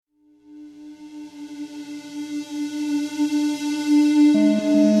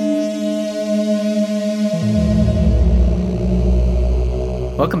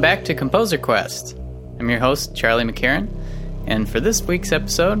Welcome back to Composer Quest. I'm your host, Charlie McCarran, and for this week's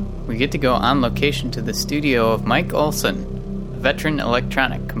episode, we get to go on location to the studio of Mike Olson, a veteran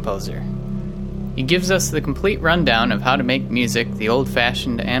electronic composer. He gives us the complete rundown of how to make music the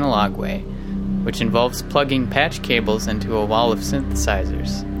old-fashioned analog way, which involves plugging patch cables into a wall of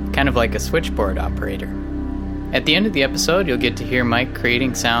synthesizers, kind of like a switchboard operator. At the end of the episode, you'll get to hear Mike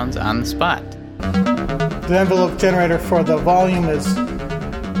creating sounds on the spot. The envelope generator for the volume is,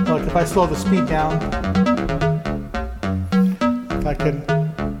 like if I slow the speed down, if I could,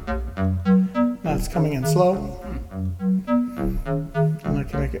 now it's coming in slow, and I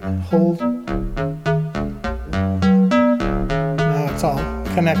can make it hold. Now it's all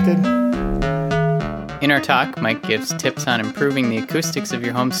connected. In our talk, Mike gives tips on improving the acoustics of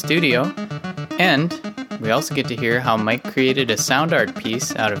your home studio, and we also get to hear how Mike created a sound art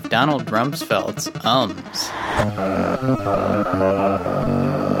piece out of Donald Rumsfeld's ums.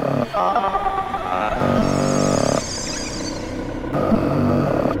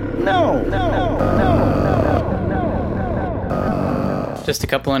 Just a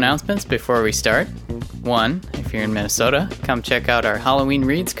couple announcements before we start. One, if you're in Minnesota, come check out our Halloween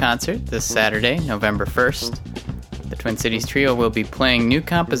Reads concert this Saturday, November 1st. The Twin Cities Trio will be playing new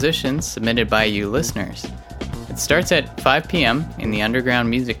compositions submitted by you listeners. It starts at 5 p.m. in the Underground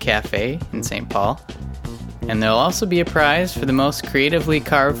Music Cafe in St. Paul, and there'll also be a prize for the most creatively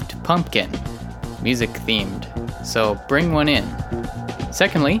carved pumpkin, music-themed, so bring one in.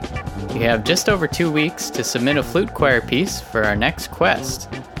 Secondly, you have just over 2 weeks to submit a flute choir piece for our next quest.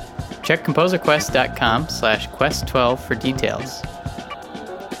 Check composerquest.com/quest12 for details.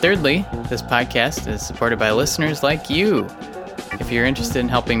 Thirdly, this podcast is supported by listeners like you. If you're interested in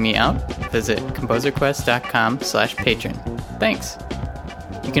helping me out, visit composerquest.com/patron. Thanks.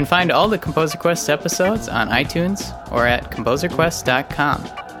 You can find all the Composer Quest episodes on iTunes or at composerquest.com.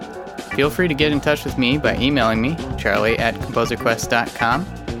 Feel free to get in touch with me by emailing me, charlie@composerquest.com,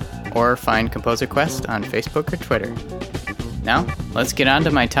 or find Composer Quest on Facebook or Twitter. Now, let's get on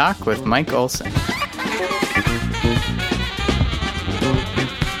to my talk with Mike Olson.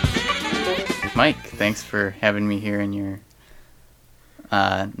 Mike, thanks for having me here in your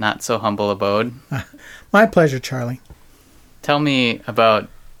not-so-humble abode. My pleasure, Charlie. Tell me about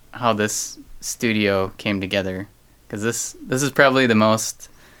how this studio came together, because this is probably the most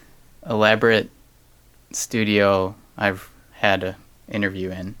elaborate studio I've had an interview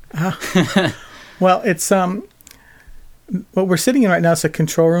in. Well, it's what we're sitting in right now is a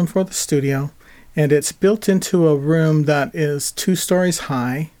control room for the studio, and it's built into a room that is 2 stories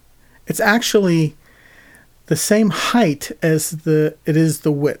high. It's actually the same height as it is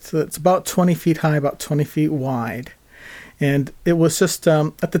the width. It's about 20 feet high, about 20 feet wide. And it was just,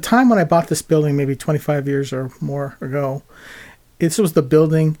 at the time when I bought this building, maybe 25 years or more ago, this was the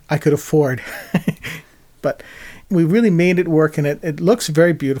building I could afford. But we really made it work, and it looks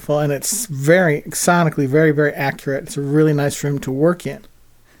very beautiful, and it's very sonically very, very accurate. It's a really nice room to work in.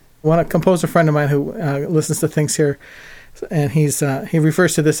 A composer friend of mine who listens to things here, and he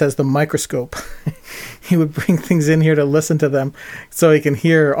refers to this as the microscope. He would bring things in here to listen to them so he can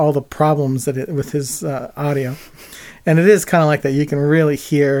hear all the problems with his audio. And it is kind of like that. You can really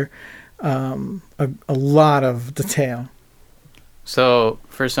hear a lot of detail. So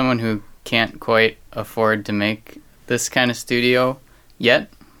for someone who can't quite afford to make this kind of studio yet,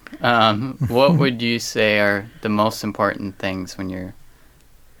 what would you say are the most important things when you're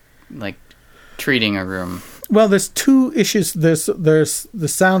like treating a room? Well, there's 2 issues. There's the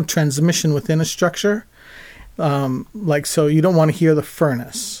sound transmission within a structure. So you don't want to hear the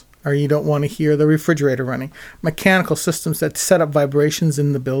furnace, or you don't want to hear the refrigerator running. Mechanical systems that set up vibrations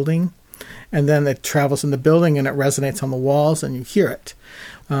in the building, and then it travels in the building and it resonates on the walls and you hear it.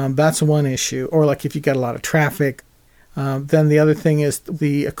 That's one issue. Or like if you got a lot of traffic. Then the other thing is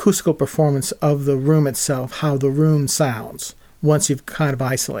the acoustical performance of the room itself, how the room sounds once you've kind of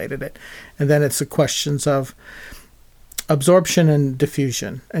isolated it. And then it's the questions of absorption and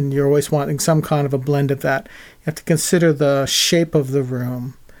diffusion. And you're always wanting some kind of a blend of that. You have to consider the shape of the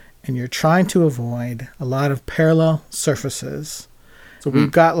room, and you're trying to avoid a lot of parallel surfaces. So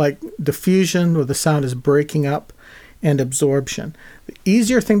we've got like diffusion, where the sound is breaking up, and absorption. The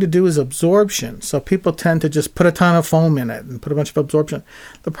easier thing to do is absorption. So people tend to just put a ton of foam in it and put a bunch of absorption.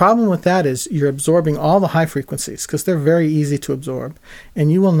 The problem with that is you're absorbing all the high frequencies because they're very easy to absorb,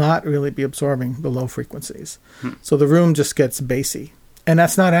 and you will not really be absorbing the low frequencies. So the room just gets bassy. And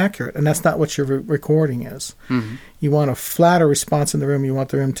that's not accurate, and that's not what your recording is. Mm-hmm. You want a flatter response in the room. You want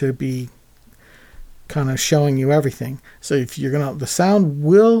the room to be kind of showing you everything. So if you're the sound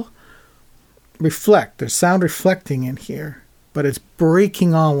will reflect. There's sound reflecting in here, but it's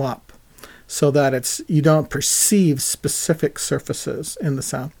breaking all up so that you don't perceive specific surfaces in the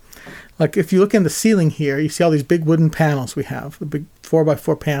sound. Like if you look in the ceiling here, you see all these big wooden panels we have, the big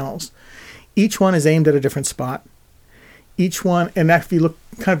 4x4 panels. Each one is aimed at a different spot. Each one, and if you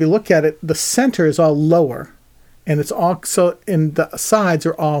look at it, the center is all lower, and it's all so, and the sides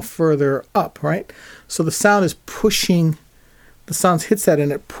are all further up, right? So the sound is pushing. The sound hits that,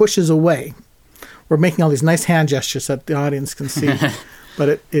 and it pushes away. We're making all these nice hand gestures that the audience can see,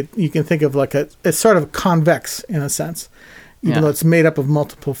 but it you can think of like it's sort of convex in a sense, even though it's made up of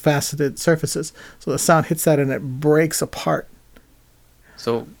multiple faceted surfaces. So the sound hits that, and it breaks apart.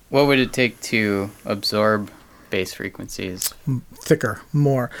 So what would it take to absorb bass frequencies? Thicker,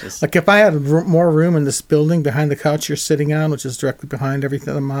 more. Like if I had more room in this building behind the couch you're sitting on, which is directly behind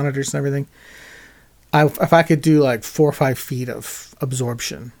everything, the monitors and everything, if I could do like 4 or 5 feet of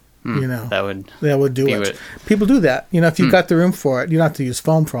absorption, that would do it. People do that. If you've got the room for it, you don't have to use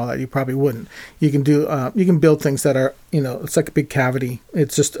foam for all that. You probably wouldn't. You can do. You can build things that are, it's like a big cavity.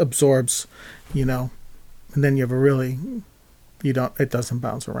 It just absorbs, and then you have it doesn't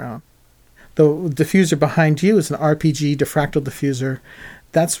bounce around. The diffuser behind you is an RPG diffractal diffuser.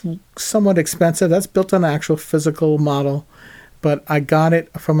 That's somewhat expensive. That's built on an actual physical model. But I got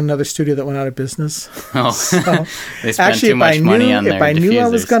it from another studio that went out of business. Oh, so, they spent too much money on their If I knew I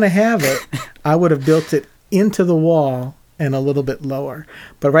was diffusers. going to have it, I would have built it into the wall and a little bit lower.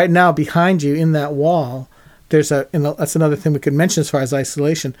 But right now, behind you in that wall, that's another thing we could mention as far as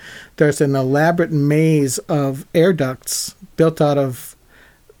isolation. There's an elaborate maze of air ducts built out of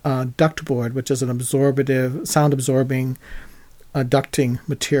ductboard, which is an sound-absorbing ducting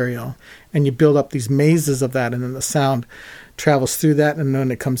material. And you build up these mazes of that, and then the sound travels through that, and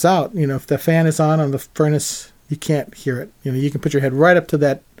when it comes out, if the fan is on the furnace, you can't hear it. You can put your head right up to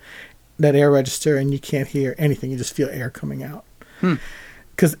that air register, and you can't hear anything. You just feel air coming out.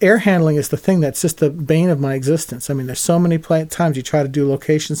 Because air handling is the thing that's just the bane of my existence. I mean, there's so many times you try to do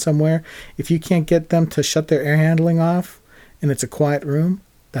location somewhere. If you can't get them to shut their air handling off, and it's a quiet room,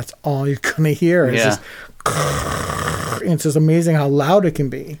 that's all you're going to hear. It's just, and it's just amazing how loud it can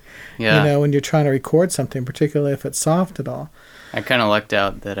be. Yeah. When you're trying to record something, particularly if it's soft at all. I kind of lucked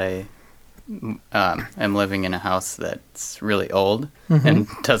out that I am living in a house that's really old and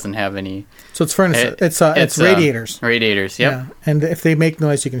doesn't have any. So it's furnaces. It's radiators. Radiators, yep. Yeah. And if they make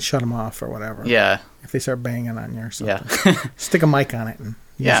noise, you can shut them off or whatever. Yeah. If they start banging on you or something. Yeah. Stick a mic on it and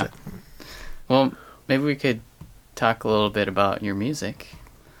use it. Well, maybe we could talk a little bit about your music.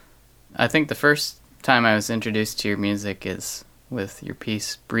 I think the first time I was introduced to your music is with your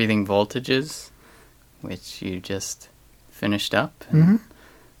piece Breathing Voltages, which you just finished up.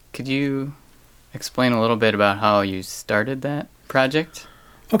 Could you explain a little bit about how you started that project?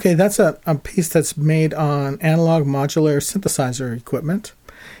 Okay, that's a piece that's made on analog modular synthesizer equipment.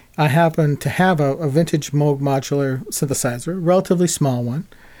 I happen to have a vintage Moog modular synthesizer, relatively small one.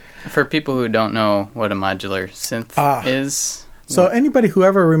 For people who don't know what a modular synth is. So anybody who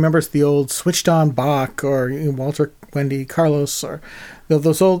ever remembers the old switched on Bach or Walter Wendy Carlos or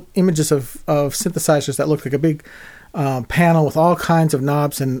those old images of synthesizers that look like a big panel with all kinds of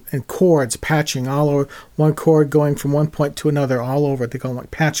knobs and chords patching all over, one chord going from one point to another all over. They call them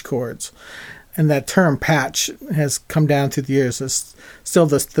like patch chords. And that term patch has come down through the years. It's still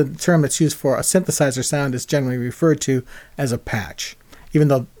the term that's used for a synthesizer sound is generally referred to as a patch. Even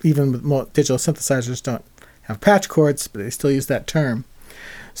digital synthesizers don't have patch chords, but they still use that term.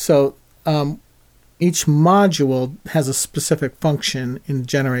 So each module has a specific function in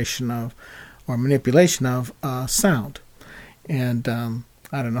generation of or manipulation of sound. And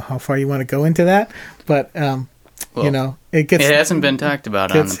I don't know how far you want to go into that, but it hasn't been talked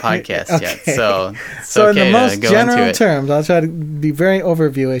about on the podcast yet, so it's so okay in the most to go general into it. terms, I'll try to be very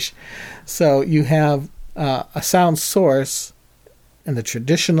overviewish. So you have a sound source in the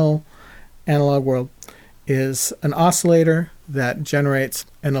traditional analog world is an oscillator that generates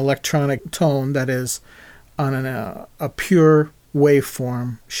an electronic tone that is on a pure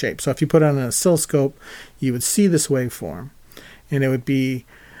waveform shape. So if you put it on an oscilloscope, you would see this waveform, and it would be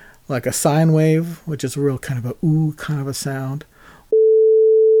like a sine wave, which is a real kind of a ooh kind of a sound,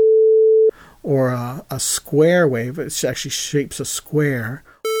 or a square wave, it actually shapes a square,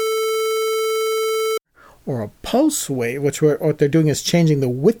 or a pulse wave, which what they're doing is changing the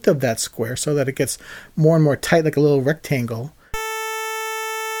width of that square so that it gets more and more tight like a little rectangle,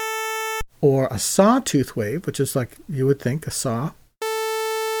 or a sawtooth wave, which is like you would think a saw,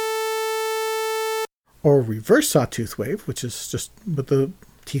 or a reverse sawtooth wave, which is just with the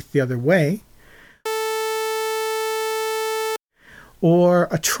teeth the other way, or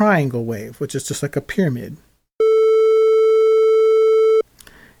a triangle wave, which is just like a pyramid.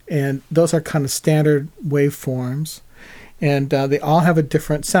 And those are kind of standard waveforms. And they all have a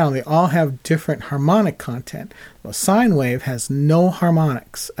different sound. They all have different harmonic content. Well, sine wave has no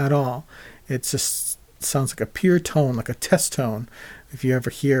harmonics at all. It just sounds like a pure tone, like a test tone. If you ever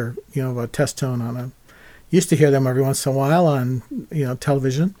hear, a test tone on a... Used to hear them every once in a while on,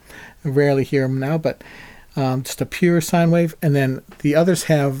 television. I rarely hear them now, but just a pure sine wave. And then the others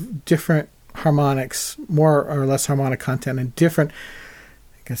have different harmonics, more or less harmonic content, and different...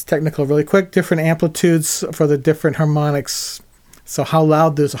 It's technical really quick, different amplitudes for the different harmonics. So how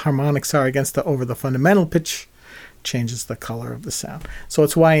loud those harmonics are over the fundamental pitch changes the color of the sound. So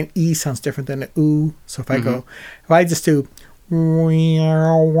it's why an E sounds different than an OO. So if I just do,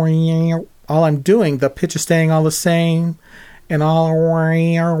 all I'm doing, the pitch is staying all the same, and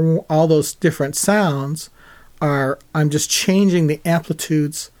all those different sounds I'm just changing the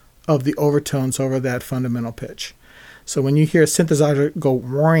amplitudes of the overtones over that fundamental pitch. So when you hear a synthesizer go,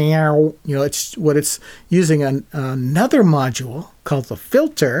 it's using another module called the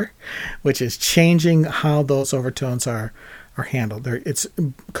filter, which is changing how those overtones are handled. It's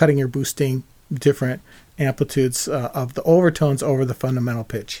cutting or boosting different amplitudes of the overtones over the fundamental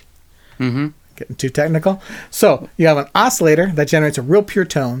pitch. Mm-hmm. Getting too technical? So you have an oscillator that generates a real pure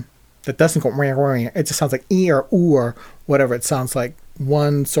tone that doesn't go, it just sounds like E or OO or whatever. It sounds like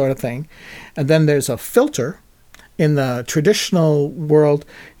one sort of thing. And then there's a filter. In the traditional world,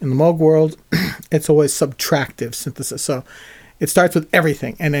 in the Moog world, it's always subtractive synthesis. So it starts with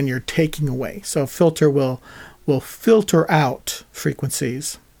everything, and then you're taking away. So a filter will filter out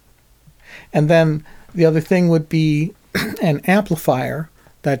frequencies. And then the other thing would be an amplifier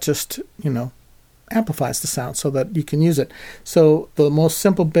that just, amplifies the sound so that you can use it. So the most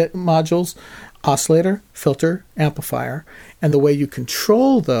simple bit modules, oscillator, filter, amplifier, and the way you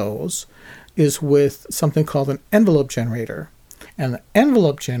control those is with something called an envelope generator. And the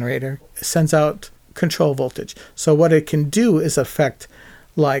envelope generator sends out control voltage. So what it can do is affect,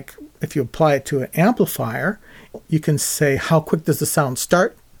 like if you apply it to an amplifier, you can say how quick does the sound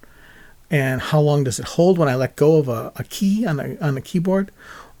start and how long does it hold when I let go of a key on a keyboard,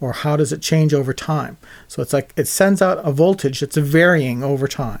 or how does it change over time. So it's like it sends out a voltage that's varying over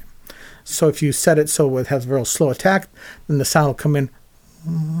time. So if you set it so it has a real slow attack, then the sound will come in.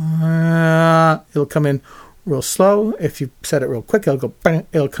 It'll come in real slow. If you set it real quick,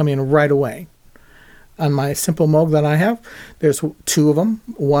 it'll come in right away. On my simple Moog that I have, there's two of them.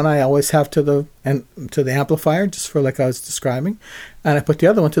 One I always have to the amplifier, just for like I was describing, and I put the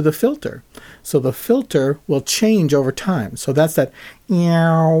other one to the filter. So the filter will change over time. So that's that.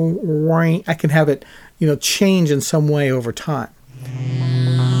 I can have it, change in some way over time.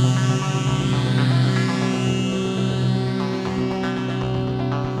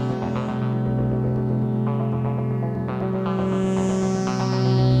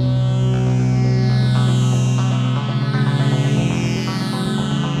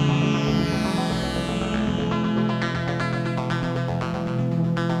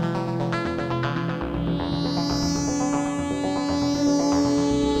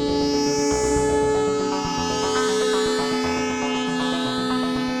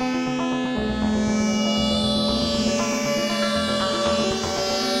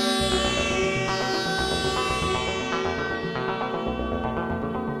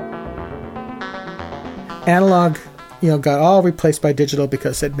 Analog, got all replaced by digital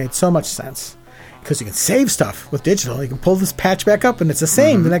because it made so much sense. Because you can save stuff with digital. You can pull this patch back up and it's the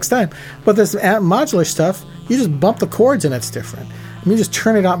same the next time. But this modular stuff, you just bump the chords and it's different. You just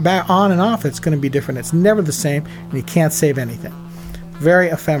turn it back on and off, it's going to be different. It's never the same, and you can't save anything. Very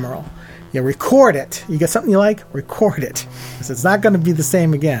ephemeral. You record it. You get something you like, record it. Because it's not going to be the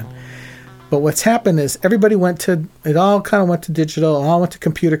same again. But what's happened is everybody it all kind of went to digital, all went to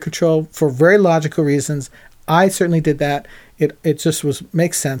computer control for very logical reasons. I certainly did that. It just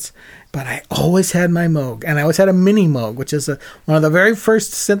makes sense. But I always had my Moog, and I always had a mini Moog, which is one of the very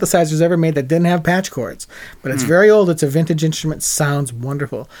first synthesizers ever made that didn't have patch cords. But it's very old. It's a vintage instrument. Sounds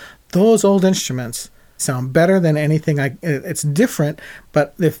wonderful. Those old instruments sound better than anything. It's different,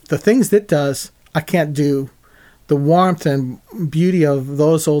 but if the things it does, I can't do. The warmth and beauty of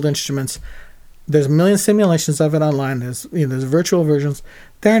those old instruments. There's a million simulations of it online. There's virtual versions.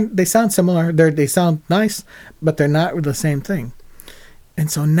 They sound similar. They sound nice, but they're not the same thing.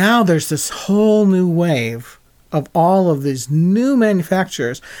 And so now there's this whole new wave of all of these new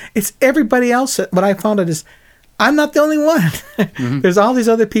manufacturers. It's everybody else. What I found out is I'm not the only one. Mm-hmm. There's all these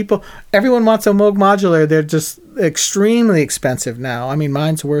other people. Everyone wants a Moog modular. They're just extremely expensive now. I mean,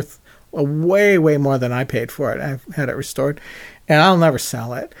 mine's worth way, way more than I paid for it. I've had it restored, and I'll never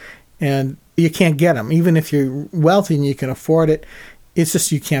sell it. And you can't get them. Even if you're wealthy and you can afford it, It's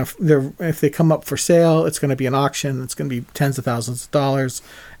just you can't. If they come up for sale, it's going to be an auction. It's going to be tens of thousands of dollars.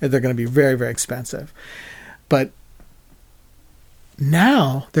 And they're going to be very, very expensive. But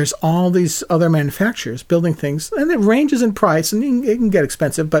now there's all these other manufacturers building things, and it ranges in price, and it can get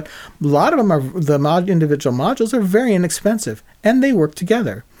expensive. But a lot of them are individual modules are very inexpensive, and they work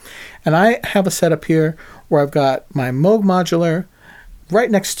together. And I have a setup here where I've got my Moog modular right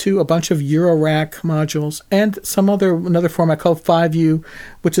next to a bunch of Eurorack modules and another format called 5U,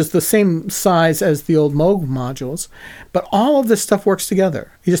 which is the same size as the old Moog modules. But all of this stuff works together.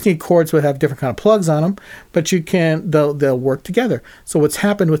 You just need cords that have different kind of plugs on them, but they'll work together. So what's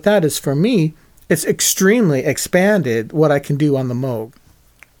happened with that is, for me, it's extremely expanded what I can do on the Moog.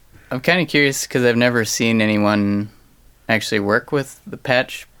 I'm kind of curious because I've never seen anyone actually work with the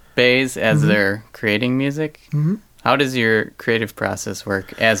patch bays as they're creating music. Mm-hmm. How does your creative process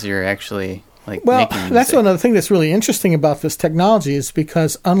work as you're actually making music? That's another thing that's really interesting about this technology, is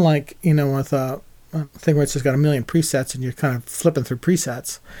because unlike, with a thing where it's just got a million presets and you're kind of flipping through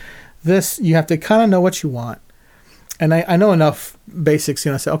presets, this, you have to kind of know what you want. And I know enough basics,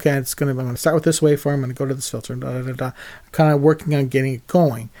 I say, okay, I'm going to start with this waveform, I'm going to go to this filter, kind of working on getting it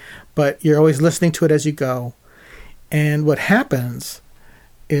going. But you're always listening to it as you go. And what happens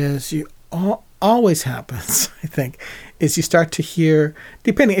is always happens, I think, is you start to hear,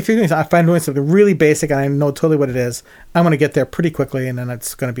 depending, if I'm doing something really basic and I know totally what it is, I'm going to get there pretty quickly, and then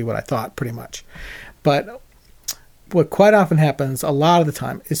it's going to be what I thought, pretty much. But what quite often happens, a lot of the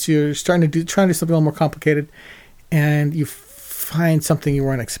time, is you're trying to do something a little more complicated, and you find something you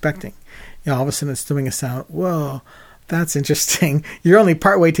weren't expecting. All of a sudden it's doing a sound, whoa, that's interesting. You're only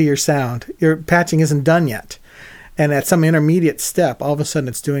partway to your sound. Your patching isn't done yet. And at some intermediate step, all of a sudden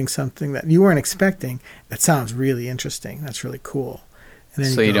it's doing something that you weren't expecting. That sounds really interesting. That's really cool. And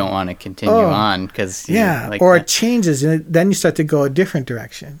then you don't want to continue on because it changes, and then you start to go a different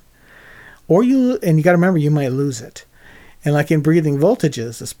direction. You got to remember, you might lose it. And like in Breathing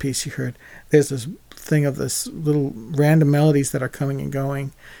Voltages, this piece you heard, there's this thing of this little random melodies that are coming and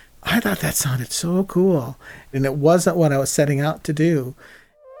going. I thought that sounded so cool, and it wasn't what I was setting out to do.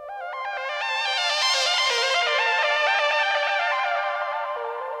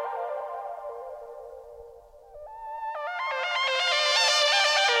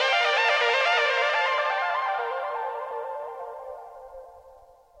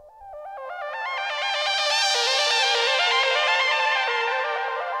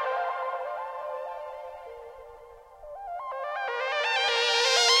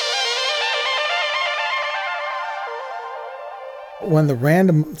 When the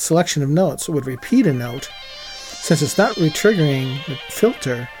random selection of notes would repeat a note, since it's not retriggering the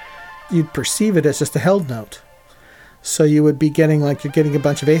filter, you'd perceive it as just a held note. So you would be getting, you're getting a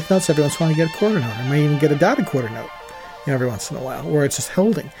bunch of eighth notes, every once in a while you get a quarter note, or may even get a dotted quarter note, every once in a while, where it's just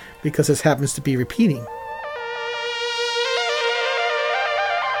holding, because this happens to be repeating.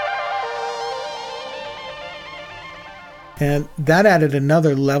 And that added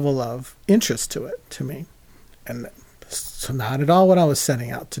another level of interest to it, to me. And so not at all what I was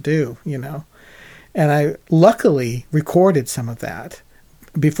setting out to do, And I luckily recorded some of that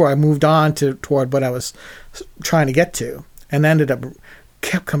before I moved on toward what I was trying to get to, and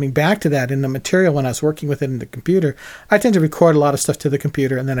kept coming back to that in the material when I was working with it in the computer. I tend to record a lot of stuff to the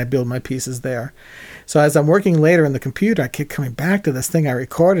computer, and then I build my pieces there. So as I'm working later in the computer, I keep coming back to this thing I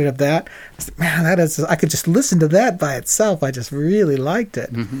recorded of that. I said, man, I could just listen to that by itself. I just really liked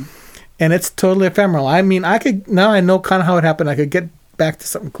it. Mm-hmm. And it's totally ephemeral. I mean, now I know kind of how it happened. I could get back to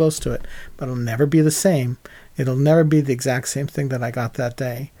something close to it, but it'll never be the same. It'll never be the exact same thing that I got that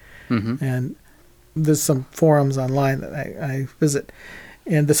day. Mm-hmm. And there's some forums online that I visit.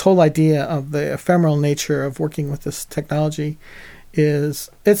 And this whole idea of the ephemeral nature of working with this technology it's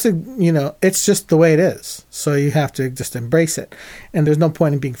just the way it is. So you have to just embrace it. And there's no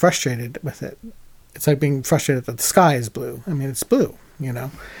point in being frustrated with it. It's like being frustrated that the sky is blue. I mean, it's blue,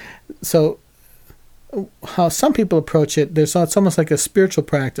 So how some people approach it, it's almost like a spiritual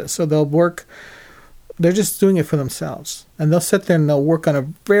practice. So they're just doing it for themselves. And they'll sit there and they'll work on a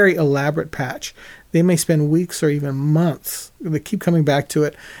very elaborate patch. They may spend weeks or even months. They keep coming back to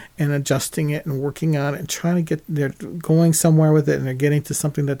it and adjusting it and working on it and they're going somewhere with it, and they're getting to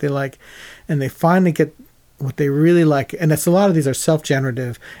something that they like. And they finally get what they really like. And a lot of these are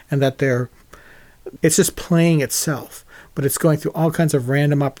self-generative, and that it's just playing itself. But it's going through all kinds of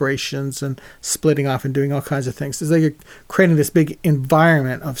random operations and splitting off and doing all kinds of things. It's like you're creating this big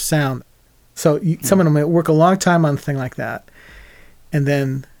environment of sound. So some of them might work a long time on a thing like that. And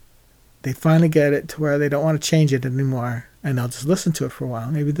then they finally get it to where they don't want to change it anymore. And they'll just listen to it for a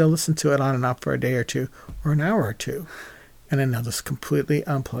while. Maybe they'll listen to it on and off for a day or two or an hour or two. and then they'll just completely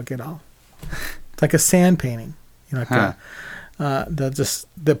unplug it all. It's like a sand painting. The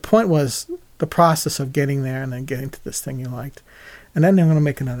point was the process of getting there and then getting to this thing you liked. And then they're going to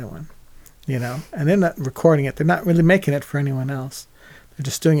make another one, and they're not recording it. They're not really making it for anyone else. They're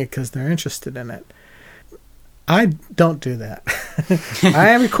just doing it because they're interested in it. I don't do that.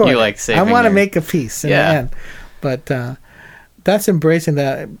 I record. You like saving I want to make a piece in the end. But that's embracing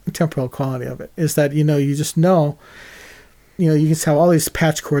that temporal quality of it, is that, you just know, you can have all these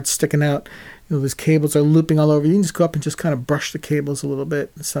patch cords sticking out. These cables are looping all over. You can just go up and just kind of brush the cables a little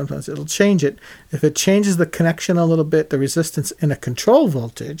bit. And sometimes it'll change it. If it changes the connection a little bit, the resistance in a control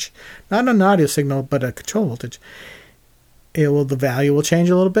voltage, not an audio signal, but a control voltage, the value will change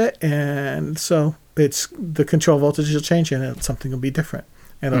a little bit. And so the control voltage will change and something will be different.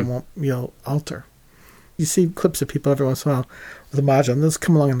 And you'll alter. You see clips of people every once in a while with a module, and they'll just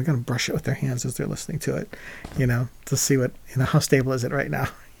come along and they're going to brush it with their hands as they're listening to it, to see what, how stable is it right now,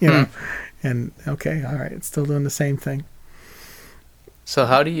 And okay, all right, it's still doing the same thing. So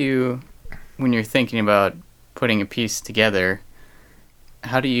how do you, when you're thinking about putting a piece together,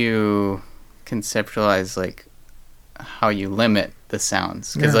 how do you conceptualize how you limit the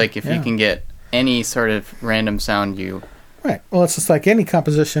sounds? Because if you can get any sort of random sound, Right. Well, it's just like any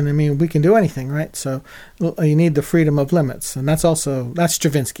composition. I mean, we can do anything, right? So you need the freedom of limits, and that's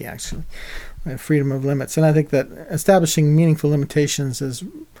Stravinsky, actually, right? Freedom of limits. And I think that establishing meaningful limitations is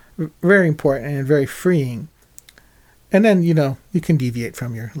very important and very freeing. And then, you can deviate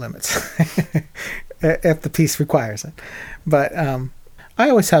from your limits if the piece requires it. But I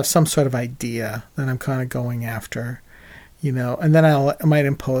always have some sort of idea that I'm kind of going after, and then I might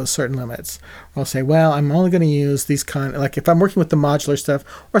impose certain limits. I'll say, well, I'm only going to use these like if I'm working with the modular stuff,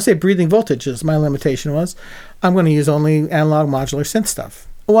 or say breathing voltages, my limitation was, I'm going to use only analog modular synth stuff.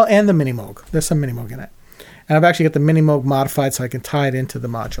 Well, and the Minimoog. There's some Minimoog in it. And I've actually got the Minimoog modified so I can tie it into the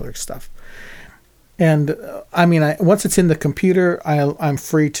modular stuff. And once it's in the computer, I'm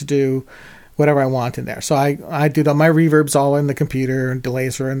free to do whatever I want in there. So I do my reverbs all in the computer, and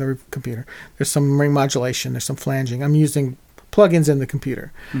delays are in the computer. There's some ring modulation, there's some flanging. I'm using plugins in the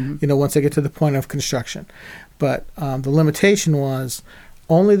computer, once I get to the point of construction. But the limitation was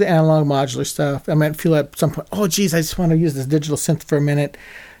only the analog modular stuff. I might feel at some point, I just want to use this digital synth for a minute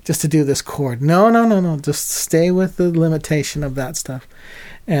just to do this chord. No. Just stay with the limitation of that stuff.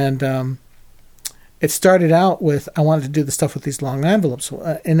 And it started out with, I wanted to do the stuff with these long envelopes.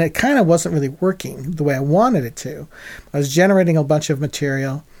 And it kind of wasn't really working the way I wanted it to. I was generating a bunch of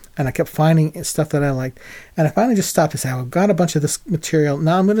material, and I kept finding stuff that I liked. And I finally just stopped and said, I've got a bunch of this material.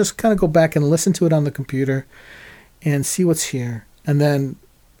 Now I'm going to just kind of go back and listen to it on the computer and see what's here. And then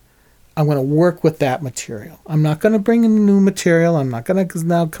I'm going to work with that material. I'm not going to bring in new material. I'm not going to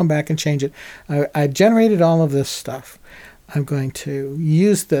now come back and change it. I generated all of this stuff. I'm going to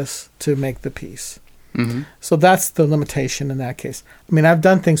use this to make the piece. Mm-hmm. So that's the limitation in that case. I mean, I've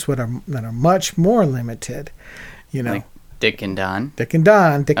done things that are much more limited, Like Dick and Don. Dick and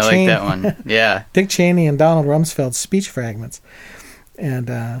Don. Dick Cheney. Like that one. Yeah. Dick Cheney and Donald Rumsfeld's speech fragments. And,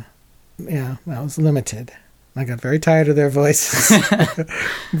 that was limited. I got very tired of their voices,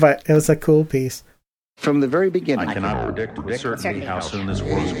 but it was a cool piece. From the very beginning, I cannot predict with certainty how soon this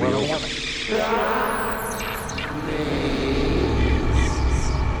world will be over.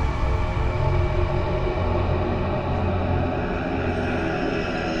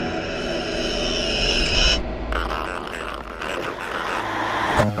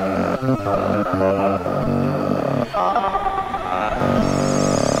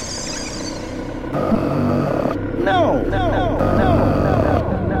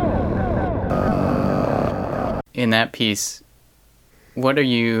 In that piece, what are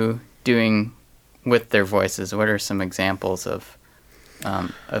you doing with their voices? What are some examples of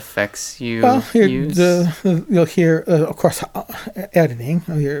effects you use? You'll hear, of course, editing.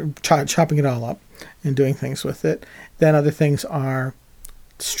 You're chopping it all up and doing things with it. Then other things are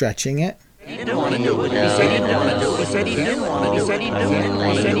stretching it. He didn't want to do it. He said he didn't want to do it. He said he didn't want to do it. He said he didn't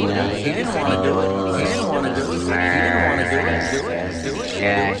want to do it. He didn't want to do it. He didn't want to do it. He didn't want to do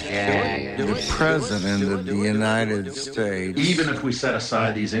it. The President of the United States. Even if we set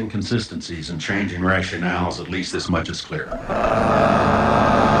aside these inconsistencies and changing rationales, at least this much is clear.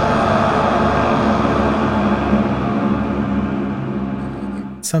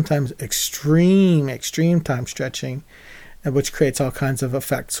 Sometimes extreme time stretching, which creates all kinds of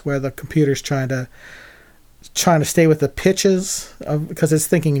effects where the computer's trying to stay with the pitches because it's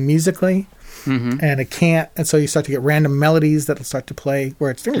thinking musically, and it can't, and so you start to get random melodies that'll start to play where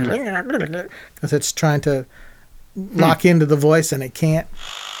it's because it's trying to lock into the voice and it can't.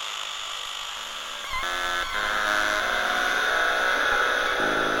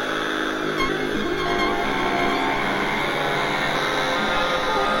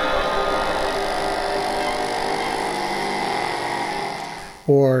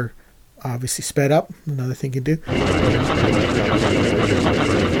 or obviously sped up, another thing you do.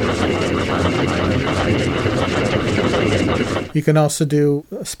 You can also do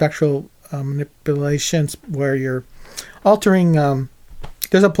spectral manipulations where you're altering.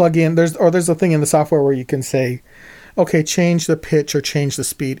 There's a plugin. There's a thing in the software where you can say, okay, change the pitch or change the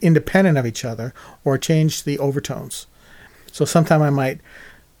speed independent of each other, or change the overtones. So sometime I might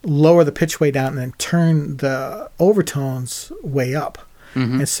lower the pitch way down and then turn the overtones way up.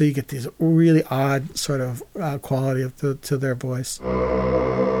 Mm-hmm. And so you get these really odd sort of quality to their voice.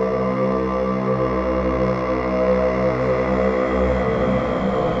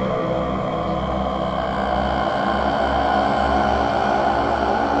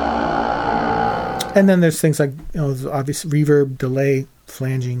 And then there's things like, obvious reverb, delay,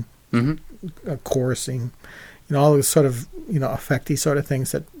 flanging, chorusing, all those sort of, effecty sort of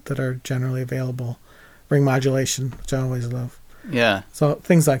things that are generally available. Ring modulation, which I always love. Yeah. So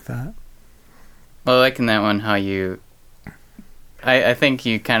things like that. Well, I like in that one how I think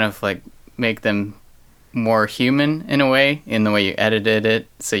you kind of like make them more human in a way, in the way you edited it,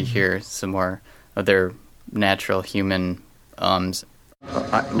 so you hear some more of their natural human ums.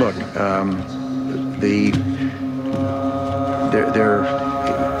 Look,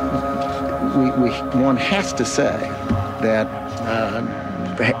 one has to say that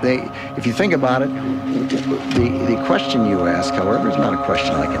if you think about it, the question you ask, however, is not a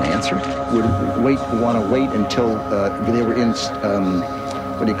question I can answer. Would want to wait until they were in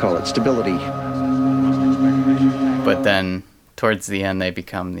stability. But then towards the end, they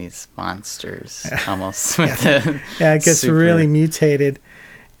become these monsters almost. It gets really mutated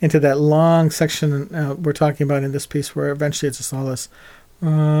into that long section we're talking about in this piece, where eventually it's just all this.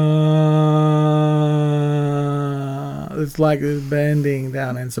 It's like this bending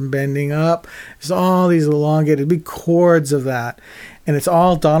down and some bending up. There's all these elongated big chords of that, and it's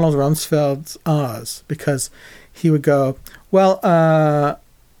all Donald Rumsfeld's ahs, because he would go, well,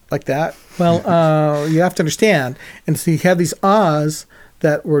 like that. Well, you have to understand, and so you have these ahs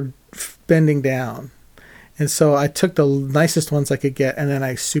that were bending down, and so I took the nicest ones I could get, and then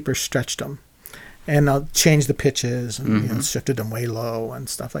I super stretched them. And I'll change the pitches and shifted them way low and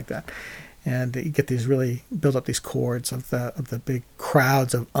stuff like that. And you get these really build up these chords of the big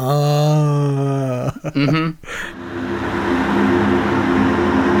crowds of Mm-hmm.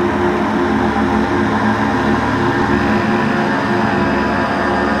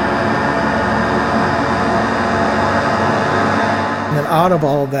 And then out of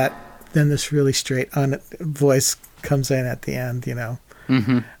all of that, then this really straight voice comes in at the end,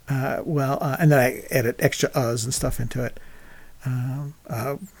 Mm-hmm. And then I edit extra uhs and stuff into it.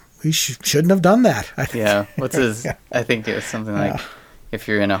 We shouldn't have done that. Yeah. What's his? Yeah. I think it was something like, if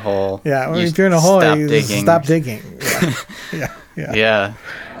you're in a hole. Yeah. Well, if you're in a hole, stop digging. Yeah. Yeah.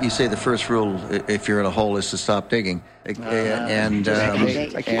 You say the first rule, if you're in a hole, is to stop digging. I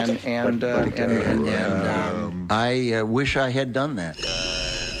wish I had done that.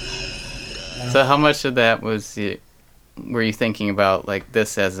 So how much of that were you thinking about, like,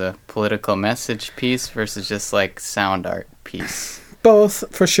 this as a political message piece versus just like sound art piece? Both,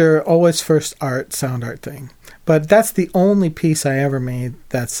 for sure. Always first sound art thing. But that's the only piece I ever made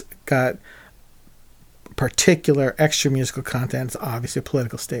that's got particular extra musical content. It's obviously a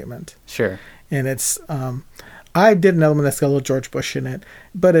political statement. Sure. And it's, I did an element that's got a little George Bush in it,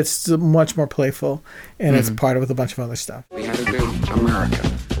 but it's much more playful, and it's part of with a bunch of other stuff. We had to do America.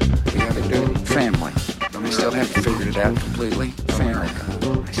 We had to do family. I still haven't figured it out completely. Family.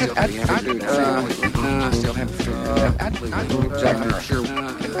 I still haven't figured it out. Exactly sure.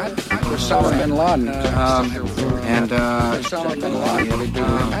 Osama bin Laden. Osama bin Laden.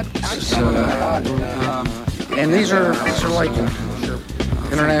 And these are like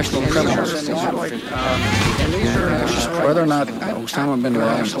international criminals. Whether or not Osama bin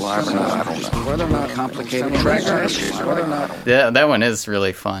Laden's alive or not, I don't know. Whether or not complicated issues, whether or not. Yeah, that one is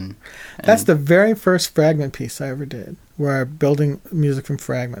really fun. That's the very first fragment piece I ever did, where I'm building music from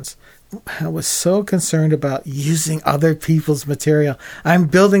fragments. I was so concerned about using other people's material. I'm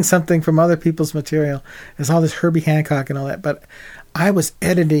building something from other people's material. There's all this Herbie Hancock and all that, but I was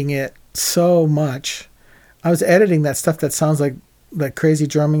editing it so much. I was editing that stuff that sounds like crazy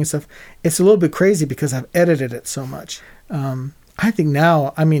drumming and stuff. It's a little bit crazy because I've edited it so much. I think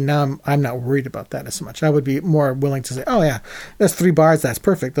now I'm not worried about that as much. I would be more willing to say, oh yeah, there's 3 bars, that's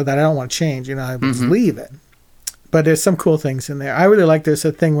perfect, though that I don't want to change. I would just leave it. But there's some cool things in there. I really like there's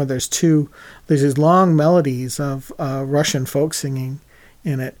a thing where there's these long melodies of Russian folk singing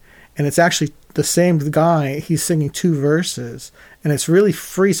in it, and it's actually the same guy. He's singing 2 verses, and it's really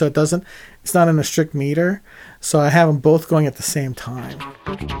free, so it's not in a strict meter. So I have them both going at the same time.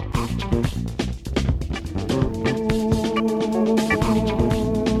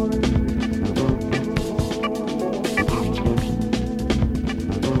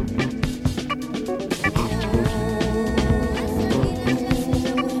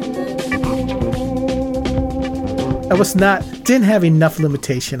 Didn't have enough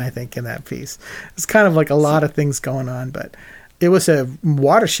limitation, I think, in that piece. It's kind of like a lot of things going on, but it was a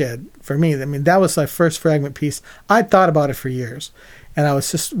watershed for me. I mean, that was my first fragment piece. I'd thought about it for years, and I was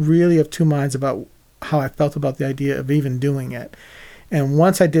just really of two minds about how I felt about the idea of even doing it. And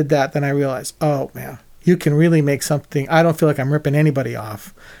once I did that, then I realized, oh, man, you can really make something. I don't feel like I'm ripping anybody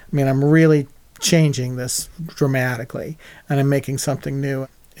off. I mean, I'm really changing this dramatically, and I'm making something new.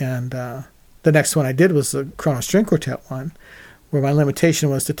 And the next one I did was the Kronos String Quartet one, where my limitation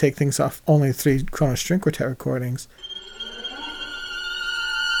was to take things off only 3 Kronos String Quartet recordings.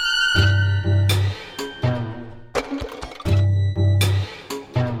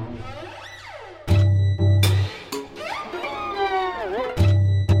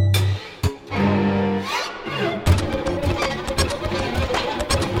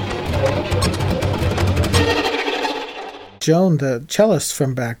 Joan, the cellist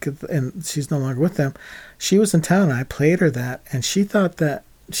from back, and she's no longer with them, she was in town, and I played her that, and she thought that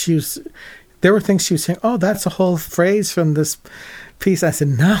there were things she was saying, oh, that's a whole phrase from this piece. I said,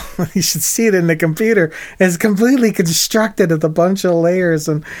 no, you should see it in the computer. It's completely constructed with a bunch of layers,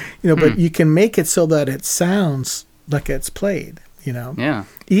 and, but you can make it so that it sounds like it's played, Yeah.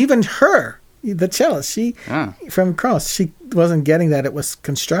 Even her, the cellist, from Kronos, she wasn't getting that it was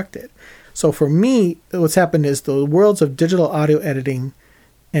constructed. So for me, what's happened is the worlds of digital audio editing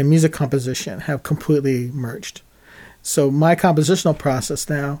and music composition have completely merged. So my compositional process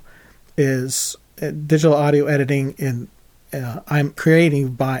now is digital audio editing, and I'm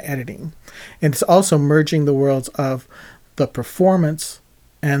creating by editing. And it's also merging the worlds of the performance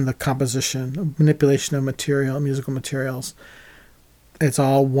and the composition, manipulation of material, musical materials. It's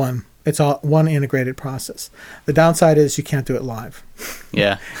all one integrated process. The downside is you can't do it live.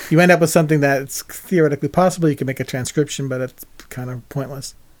 Yeah. You end up with something that's theoretically possible. You can make a transcription, but it's kind of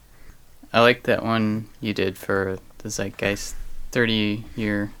pointless. I like that one you did for the Zeitgeist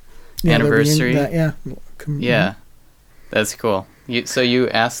 30-year anniversary. Yeah. That's cool. So you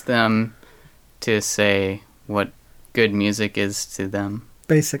asked them to say what good music is to them.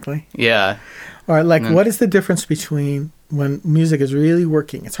 Basically. Yeah. All right, what is the difference between when music is really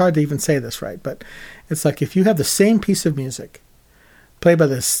working? It's hard to even say this right, but it's like if you have the same piece of music played by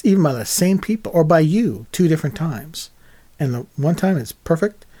even by the same people or by you 2 different times, and the one time it's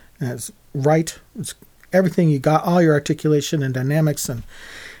perfect and it's right, it's everything, you got all your articulation and dynamics, and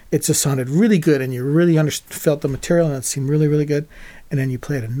it just sounded really good, and you really felt the material, and it seemed really, really good, and then you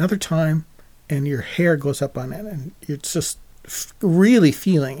play it another time, and your hair goes up on it, and you're just really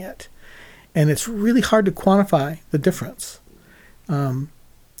feeling it. And it's really hard to quantify the difference.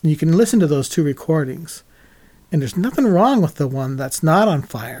 You can listen to those 2 recordings, and there's nothing wrong with the one that's not on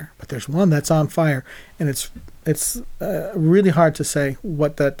fire, but there's one that's on fire, and it's really hard to say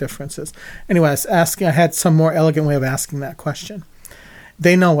what that difference is. Anyway, I had some more elegant way of asking that question.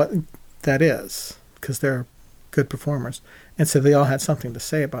 They know what that is because they're good performers, and so they all had something to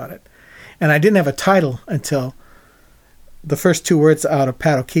say about it. And I didn't have a title until the first 2 words out of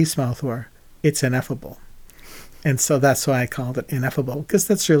Pat O'Keefe's mouth were, "It's ineffable." And so that's why I called it Ineffable, because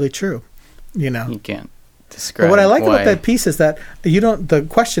that's really true, You can't describe. But what I like about that piece is that the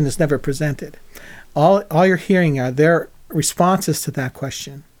question is never presented. All you're hearing are their responses to that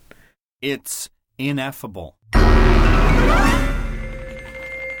question. It's ineffable.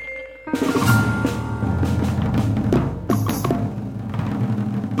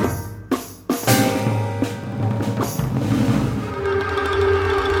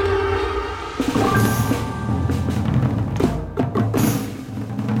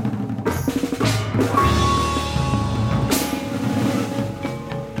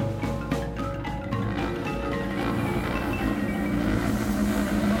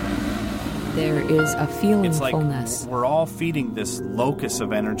 There is a feelingfulness. It's like we're all feeding this locus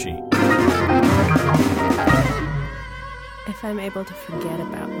of energy. If I'm able to forget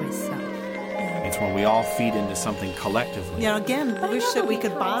about myself. It's when we all feed into something collectively. Again, I wish that we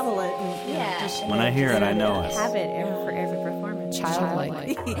could bottle it. And, when I hear it, I know it. Have it for every performance.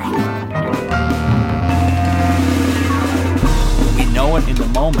 Childlike. We know it in the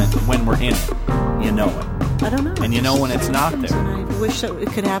moment when we're in it. You know it. I don't know. And you know when it's not there. And I wish that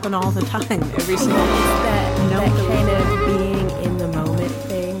it could happen all the time, every single That kind of being in the moment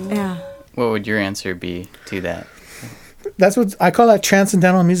thing. Yeah. what would your answer be to that? That's what I call that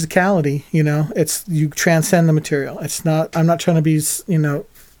transcendental musicality. It's you transcend the material. It's not. I'm not trying to be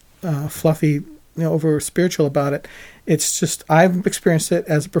fluffy, over spiritual about it. It's just I've experienced it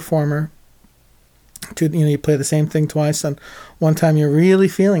as a performer. You play the same thing twice, and one time you're really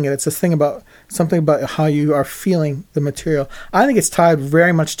feeling it. It's a thing about something about how you are feeling the material. I think it's tied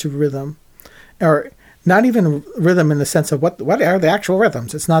very much to rhythm, or not even rhythm in the sense of what are the actual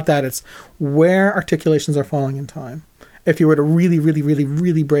rhythms. It's not that. It's where articulations are falling in time. If you were to really, really, really,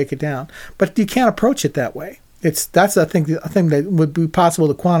 really break it down, but you can't approach it that way. That's a thing that would be possible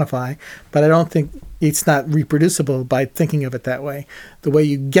to quantify, but I don't think it's not reproducible by thinking of it that way. The way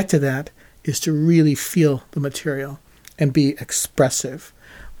you get to that is to really feel the material and be expressive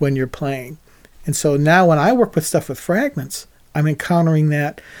when you're playing. And so now when I work with stuff with fragments, I'm encountering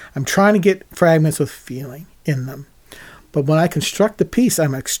that. I'm trying to get fragments with feeling in them. But when I construct the piece,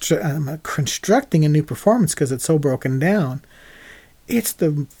 I'm constructing a new performance because it's so broken down. It's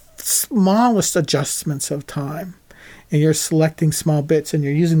the smallest adjustments of time. And you're selecting small bits and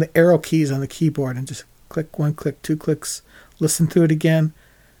you're using the arrow keys on the keyboard and just click, 1 click, 2 clicks, listen through it again.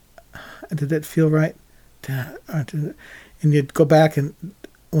 Did it feel right? And you'd go back and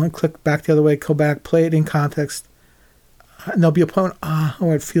 1 click back the other way, go back, play it in context. And there'll be a point,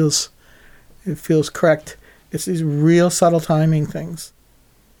 where it feels correct. It's these real subtle timing things.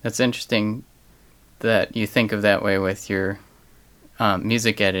 That's interesting that you think of that way with your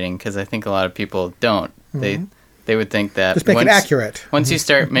music editing, because I think a lot of people don't. Mm-hmm. They would think that just make it accurate. Once you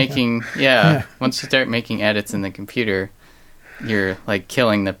start making once you start making edits in the computer, you're like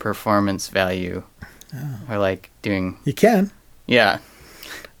killing the performance value, or like doing. You can. Yeah.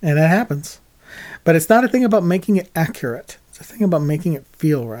 And that happens, but it's not a thing about making it accurate. It's a thing about making it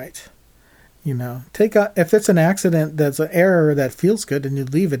feel right. If it's an accident that's an error that feels good, and you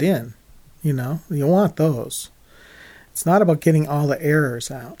leave it in. You want those. It's not about getting all the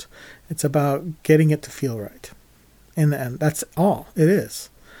errors out. It's about getting it to feel right. In the end, that's all it is.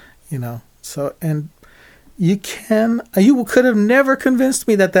 So, and you could have never convinced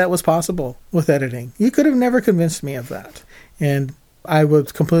me that was possible with editing. You could have never convinced me of that. And I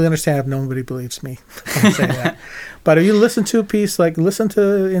would completely understand if nobody believes me when I say that. But if you listen to a piece, like listen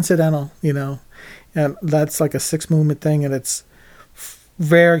to Incidental, and that's like a 6-movement thing, and it's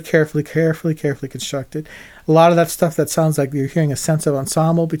very carefully constructed. A lot of that stuff that sounds like you're hearing a sense of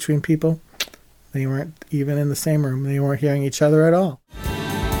ensemble between people, they weren't even in the same room. They weren't hearing each other at all.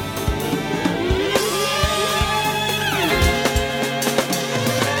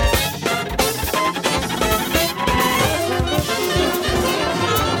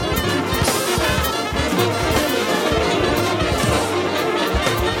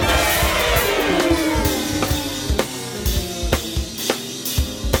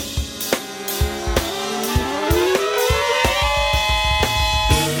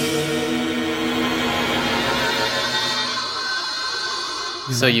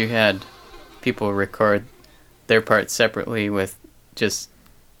 So you had people record their parts separately with just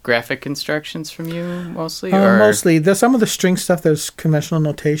graphic instructions from you mostly? Mostly. There's some of the string stuff, there's conventional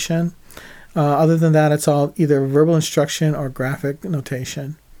notation. Other than that, it's all either verbal instruction or graphic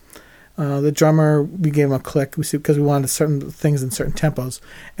notation. The drummer, we gave him a click because we wanted certain things in certain tempos,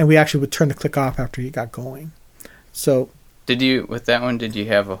 and we actually would turn the click off after he got going. So, with that one, did you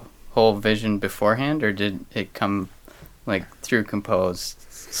have a whole vision beforehand, or did it come like through composed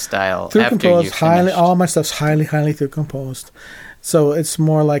style? Through after composed, you all my stuff's highly through composed. So it's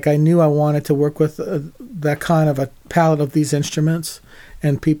more like I knew I wanted to work with that kind of a palette of these instruments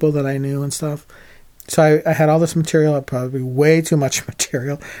and people that I knew and stuff. So I had all this material, probably way too much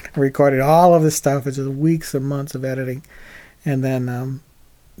material. I recorded all of this stuff. It's just weeks and months of editing. And then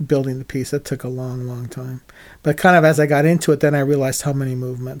building the piece. That took a long, long time. But kind of as I got into it, then I realized how many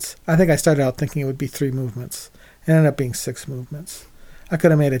movements. I think I started out thinking it would be 3 movements. It ended up being 6 movements. I could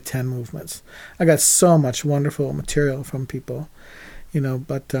have made it 10 movements. I got so much wonderful material from people,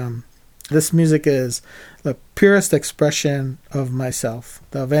 but this music is the purest expression of myself,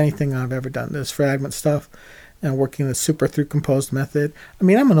 of anything I've ever done. This fragment stuff and working the super through composed method. I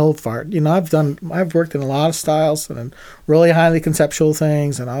mean, I'm an old fart. I've worked in a lot of styles and really highly conceptual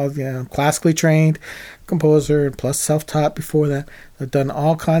things, and I'm classically trained composer plus self-taught before that. I've done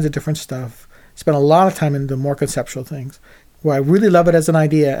all kinds of different stuff. Spent a lot of time in the more conceptual things, where I really love it as an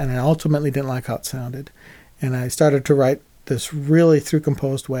idea, and I ultimately didn't like how it sounded. And I started to write this really through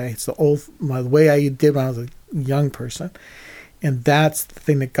composed way. It's the way I did when I was a young person. And that's the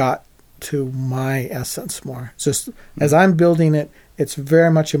thing that got to my essence more. It's just, as I'm building it, it's very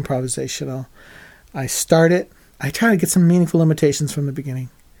much improvisational. I start it. I try to get some meaningful limitations from the beginning.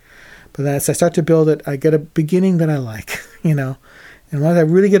 But then as I start to build it, I get a beginning that I like, you know. And once I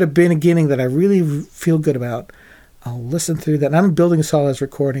really get a beginning that I really feel good about, I'll listen through that. And I'm building this all as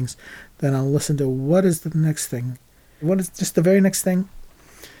recordings. Then I'll listen to what is the next thing? What is just the very next thing?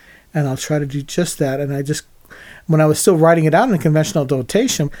 And I'll try to do just that. And when I was still writing it out in conventional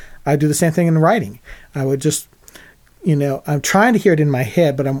notation, I do the same thing in writing. I would just, you know, I'm trying to hear it in my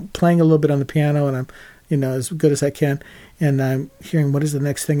head, but I'm playing a little bit on the piano and I'm, you know, as good as I can. And I'm hearing what is the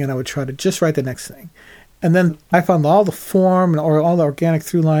next thing, and I would try to just write the next thing. And then I found all the form or all the organic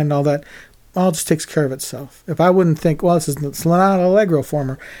through line and all that all just takes care of itself. If I wouldn't think, well, this is Sonata Allegro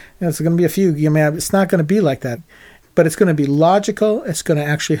former, and it's going to be a fugue, I mean, it's not going to be like that. But it's going to be logical. It's going to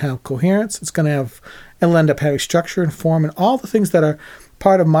actually have coherence. It'll end up having structure and form and all the things that are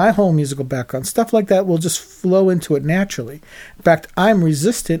part of my whole musical background. Stuff like that will just flow into it naturally. In fact, I'm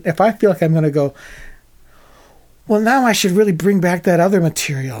resistant if I feel like I'm going to go, well, now I should really bring back that other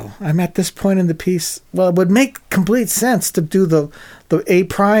material. I'm at this point in the piece. Well, it would make complete sense to do the A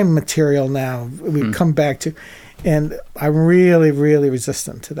prime material now. We come back to, and I'm really, really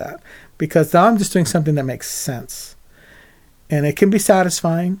resistant to that because now I'm just doing something that makes sense. And it can be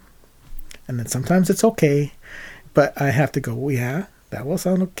satisfying, and then sometimes it's okay, but I have to go, yeah, that will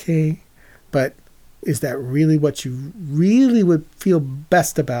sound okay, but is that really what you really would feel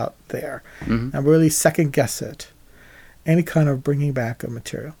best about there? Mm-hmm. And really second guess it. Any kind of bringing back of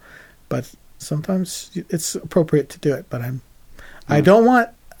material. But sometimes it's appropriate to do it, but I don't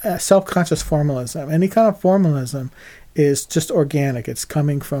want self-conscious formalism. Any kind of formalism is just organic. It's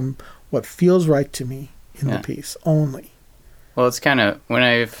coming from what feels right to me in the piece only. Well, it's kind of, when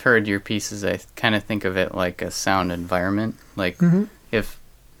I've heard your pieces, I kind of think of it like a sound environment. Like, if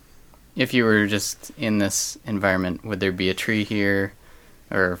you were just in this environment, would there be a tree here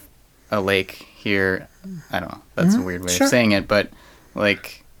or a lake here? I don't know. That's a weird way of saying it, but,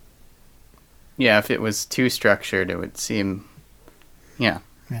 like, yeah, if it was too structured, it would seem,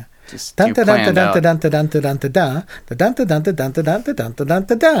 just too planned out.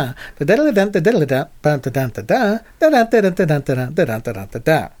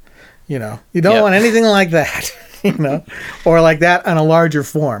 You know, you don't want anything like that, you know, or like that on a larger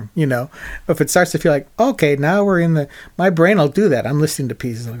form, you know. If it starts to feel like, okay, now we're in my brain will do that. I'm listening to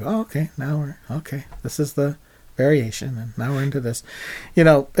pieces like, oh, okay, this is the variation, and now we're into this. You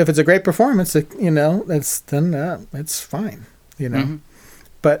know, if it's a great performance, you know, it's fine, you know. Mm-hmm.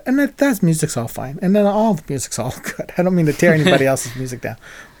 And that's music's all fine. And then all the music's all good. I don't mean to tear anybody else's music down.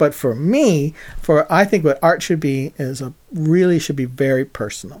 But for me, I think what art should be really should be very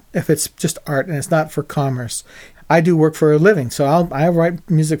personal. If it's just art and it's not for commerce. I do work for a living, so I write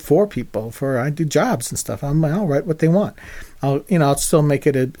music for people. I do jobs and stuff. I'll write what they want. I'll still make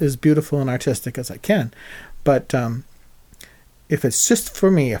it as beautiful and artistic as I can. But if it's just for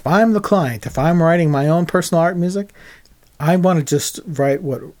me, if I'm the client, if I'm writing my own personal art music, I want to just write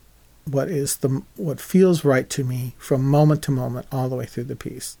what feels right to me from moment to moment all the way through the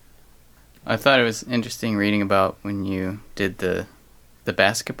piece. I thought it was interesting reading about when you did the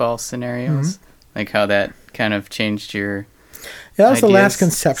basketball scenarios, like how that kind of changed your that was ideas. The last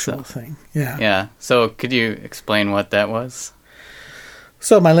conceptual thing. Yeah. Yeah. So could you explain what that was?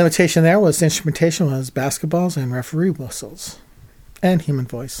 So my limitation there was instrumentation was basketballs and referee whistles and human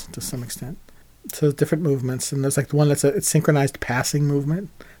voice to some extent. So different movements, and there's like the one that's a synchronized passing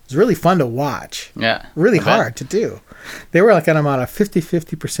movement. It's really fun to watch. Yeah. Really hard to do. They were like at about a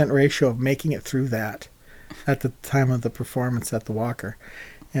 50% ratio of making it through that at the time of the performance at the Walker.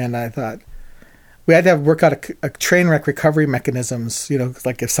 And I thought we had to work out a train wreck recovery mechanisms, you know,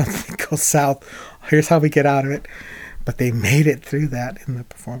 like if something goes south, here's how we get out of it. But they made it through that in the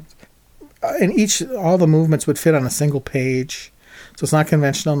performance. And all the movements would fit on a single page. So it's not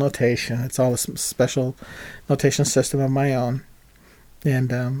conventional notation. It's all a special notation system of my own. And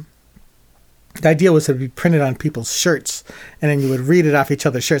the idea was to be printed on people's shirts, and then you would read it off each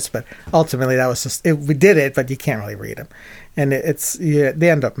other's shirts. But ultimately, that was just we did it, but you can't really read them, and they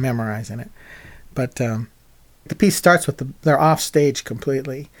end up memorizing it. But the piece starts with they're off stage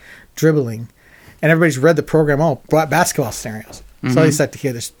completely, dribbling, and everybody's read the program. Oh, basketball scenarios. Mm-hmm. So you start to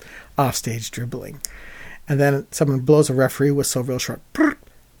hear this off stage dribbling. And then someone blows a referee whistle real short, and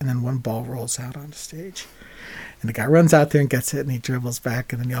then one ball rolls out on the stage. And the guy runs out there and gets it, and he dribbles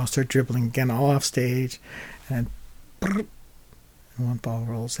back, and then you all start dribbling again, all off stage. And then one ball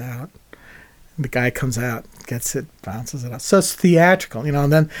rolls out. And the guy comes out, gets it, bounces it out. So it's theatrical, you know.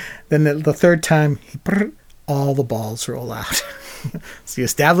 And then the third time, all the balls roll out. So you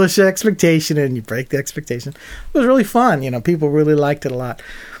establish the expectation, and you break the expectation. It was really fun, you know. People really liked it a lot.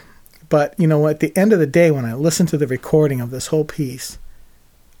 But, you know, at the end of the day, when I listened to the recording of this whole piece,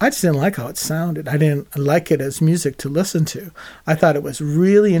 I just didn't like how it sounded. I didn't like it as music to listen to. I thought it was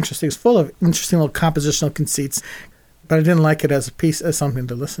really interesting. It's full of interesting little compositional conceits, but I didn't like it as a piece, as something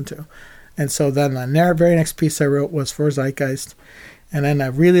to listen to. And so then the very next piece I wrote was for Zeitgeist, and then I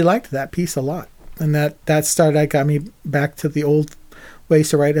really liked that piece a lot. And that got me back to the old ways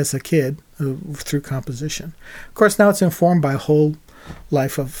to write as a kid through composition. Of course, now it's informed by a whole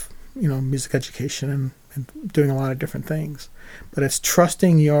life of music education and doing a lot of different things. But it's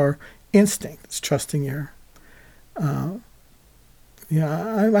trusting your instinct. It's trusting your, I'm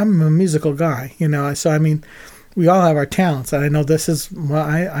a musical guy, So I mean, we all have our talents, and I know I'm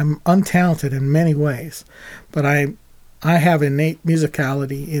untalented in many ways, but I have innate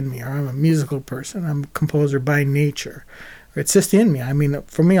musicality in me, or I'm a musical person. I'm a composer by nature. It's just in me. I mean,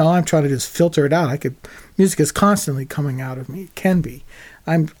 for me, all I'm trying to do is filter it out. Music is constantly coming out of me. It can be.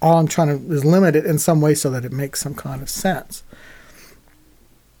 All I'm trying to is limit it in some way so that it makes some kind of sense.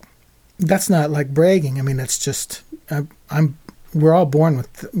 That's not like bragging. I mean, it's just we're all born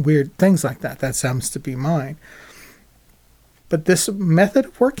with weird things like that. That happens to be mine. But this method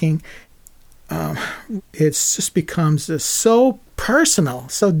of working, it just becomes so personal,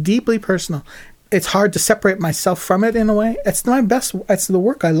 so deeply personal. It's hard to separate myself from it in a way. It's my best. It's the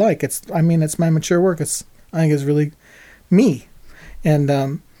work I like. It's my mature work. I think it's really me.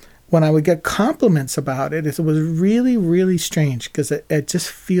 And when I would get compliments about it, it was really, really strange because it just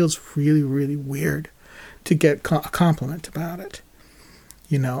feels really, really weird to get a compliment about it.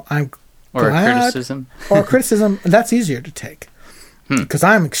 I'm or glad, a criticism. Or a criticism. That's easier to take because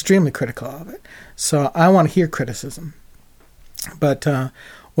I'm extremely critical of it. So I want to hear criticism. But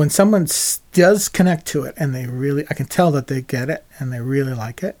when someone does connect to it and I can tell that they get it and they really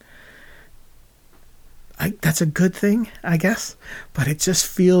like it, that's a good thing, I guess. But it just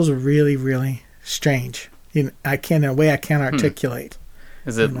feels really, really strange. In a way I can't articulate.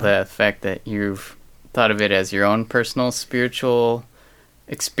 Is it the fact that you've thought of it as your own personal spiritual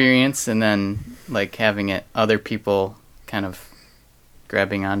experience and then like having it other people kind of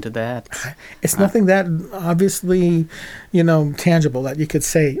grabbing onto that? It's nothing that obviously, tangible that you could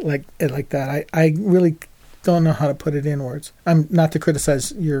say like that. I really don't know how to put it in words. I'm not to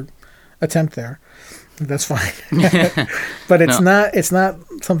criticize your attempt there. That's fine. But it's not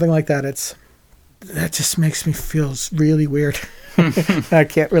something like that. That just makes me feel really weird. I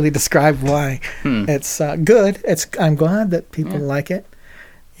can't really describe why. It's good. I'm glad that people like it,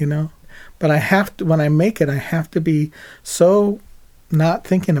 But I have to, when I make it, I have to be so not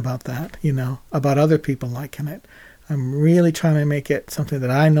thinking about that, about other people liking it. I'm really trying to make it something that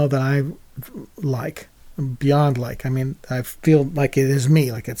I know that I like, beyond like. I mean, I feel like it is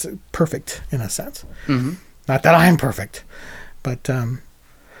me, like it's perfect in a sense. Mm-hmm. Not that I'm perfect, but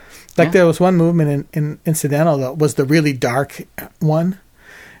there was one movement in Incidental that was the really dark one.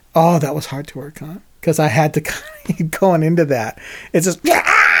 Oh, that was hard to work on because I had to kind of going into that. It's just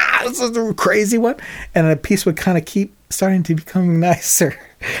this is a crazy one, and the piece would kind of keep starting to become nicer.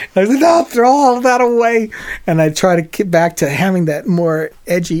 I was like, no, throw all of that away, and I try to get back to having that more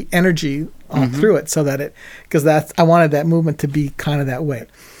edgy energy all through it, so that because I wanted that movement to be kind of that way,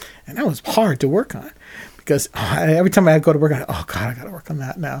 and that was hard to work on because every time I go to work on it, oh God, I got to work on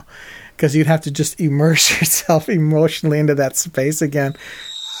that now, because you'd have to just immerse yourself emotionally into that space again.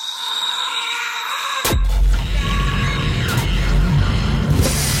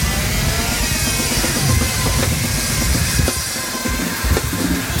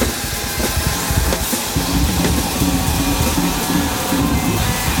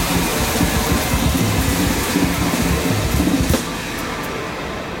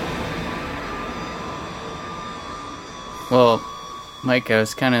 Well, Mike, I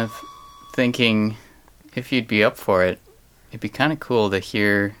was kind of thinking if you'd be up for it, it'd be kind of cool to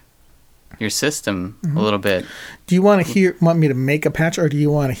hear your system a little bit. Do you want me to make a patch, or do you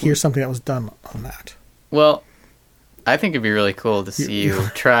want to hear something that was done on that? Well, I think it'd be really cool to see you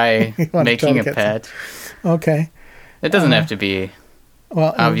try making a patch. Okay. It doesn't have to be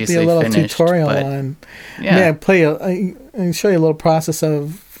obviously be a little finished, tutorial but on. Yeah, I can show you a little process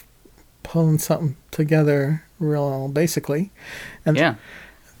of pulling something together, real basically. And yeah.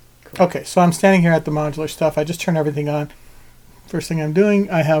 Cool. Okay, so I'm standing here at the modular stuff. I just turned everything on. First thing I'm doing,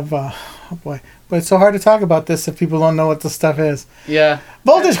 I have oh boy, but it's so hard to talk about this if people don't know what the stuff is. Yeah.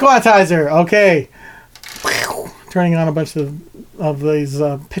 Voltage quantizer. Okay. Turning on a bunch of these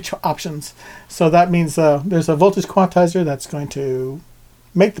pitch options. So that means there's a voltage quantizer that's going to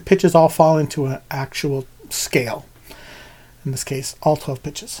make the pitches all fall into an actual scale. In this case, all 12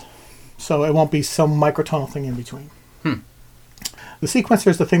 pitches. So it won't be some microtonal thing in between. The sequencer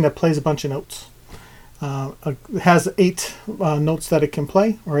is the thing that plays a bunch of notes. It has 8 notes that it can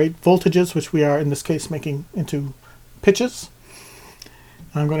play, or 8 voltages, which we are in this case making into pitches.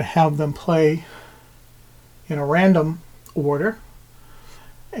 I'm going to have them play in a random order,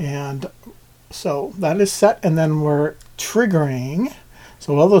 and so that is set, and then we're triggering.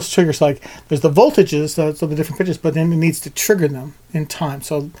 So all those triggers, like there's the voltages, so the different pitches, but then it needs to trigger them in time.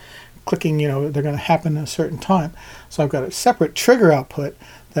 So clicking, they're going to happen at a certain time. So I've got a separate trigger output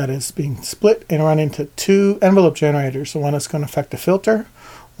that is being split and run into 2 envelope generators. So one is going to affect the filter,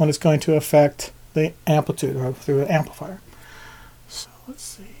 one is going to affect the amplitude or through an amplifier. So let's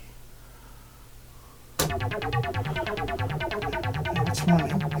see. It's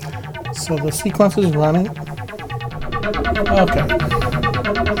running. So the sequence is running. Okay.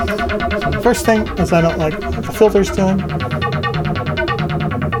 So the first thing is I don't like what the filter's doing.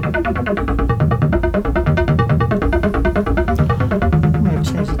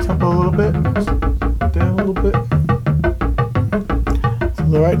 Change the tempo a little bit, down a little bit.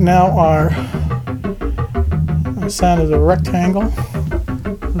 So right now our sound is a rectangle.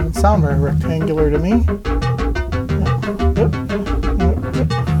 Doesn't sound very rectangular to me.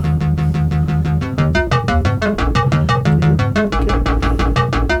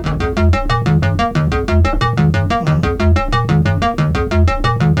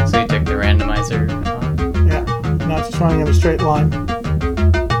 So you took the randomizer? Yeah, now it's just running in a straight line.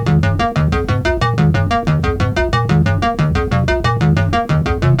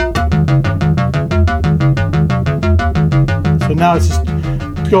 Now it's just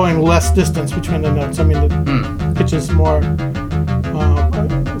going less distance between the notes. I mean, the pitch is more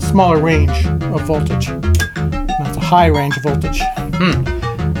smaller range of voltage. That's a high range of voltage,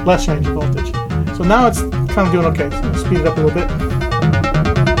 less range of voltage. So now it's kind of doing okay. So I'll speed it up a little bit.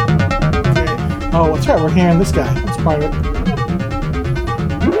 Okay. Oh, that's right. We're hearing this guy. That's part of it.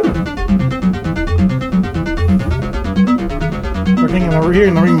 We're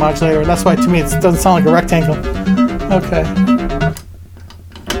hearing the ring modulator. That's why to me it doesn't sound like a rectangle. Okay.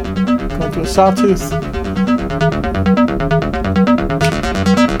 Going to a sawtooth.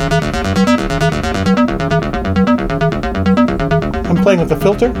 I'm playing with the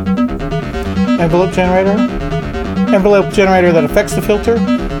filter, envelope generator that affects the filter.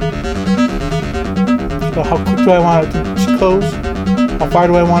 So how quick do I want it to close? How far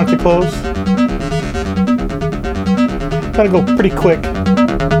do I want it to close? Gotta go pretty quick.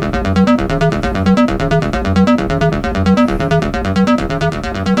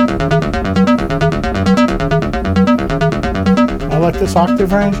 I like this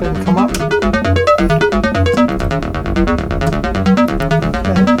octave range. I can come up. Okay.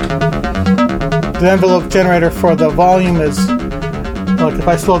 The envelope generator for the volume is like if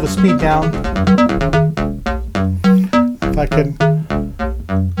I slow the speed down. If I can.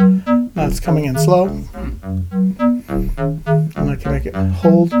 Now it's coming in slow. And I can make it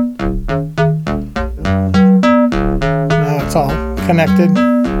hold. Now it's all connected.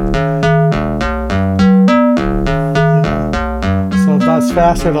 So if that's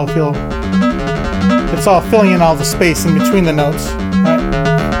faster, it'll feel. It's all filling in all the space in between the notes, right?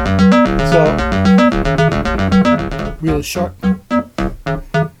 So really short.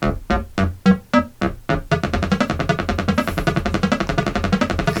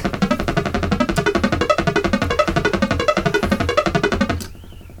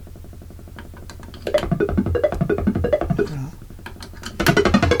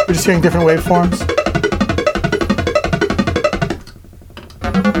 We're just hearing different waveforms.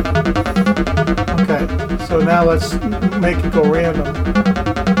 Okay, so now let's make it go random.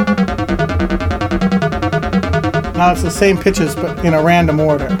 Now it's the same pitches, but in a random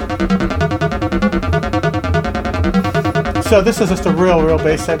order. So this is just a real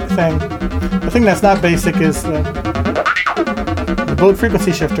basic thing. The thing that's not basic is the Bode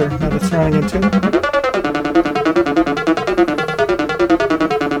frequency shifter that it's running into.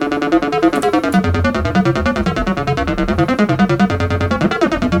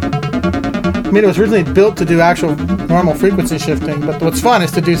 I mean, it was originally built to do actual normal frequency shifting, but what's fun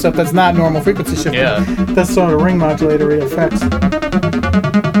is to do stuff that's not normal frequency shifting. Yeah. That's sort of ring modulator effects.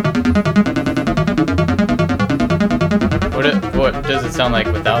 What does it sound like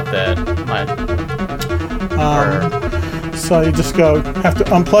without that? So you just have to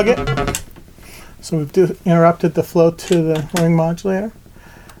unplug it. So we've interrupted the flow to the ring modulator,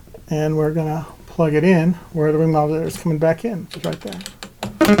 and we're gonna plug it in where the ring modulator is coming back in. It's right there.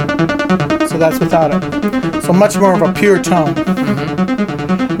 So that's without it. So much more of a pure tone.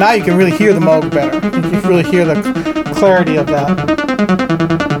 Mm-hmm. Now you can really hear the Moog better. You can really hear the clarity of that.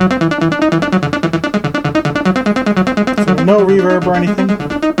 So no reverb or anything.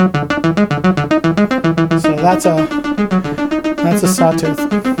 that's a sawtooth.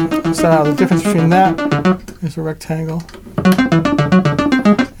 So the difference between that is a rectangle.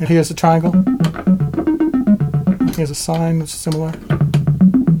 And here's a triangle. Here's a sign that's similar.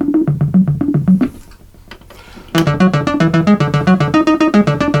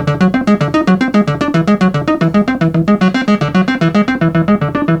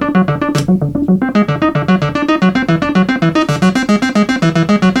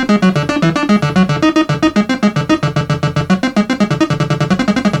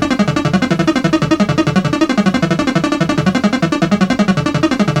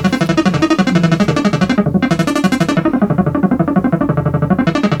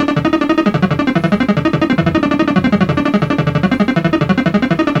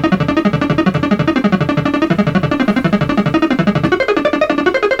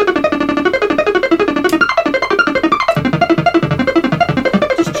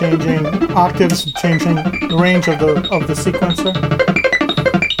 Octaves, changing the range of the sequencer.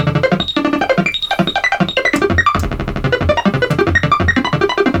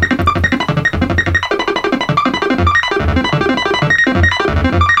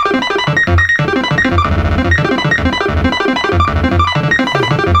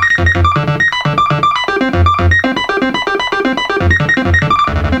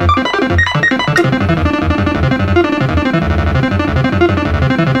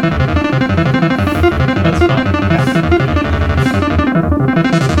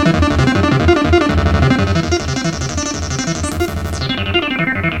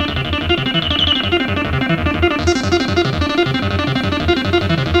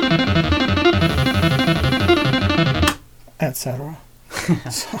 Etc.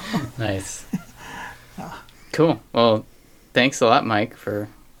 Nice. Cool. Well, thanks a lot, Mike, for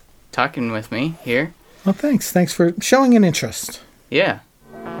talking with me here. Well, thanks. Thanks for showing an interest. Yeah.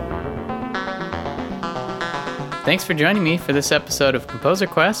 Thanks for joining me for this episode of Composer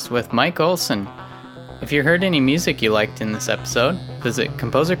Quest with Mike Olson. If you heard any music you liked in this episode, visit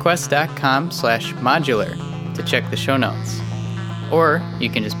composerquest.com/modular to check the show notes. Or you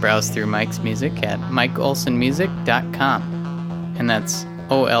can just browse through Mike's music at mikeolsonmusic.com. And that's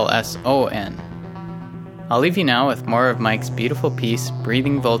OLSON. I'll leave you now with more of Mike's beautiful piece,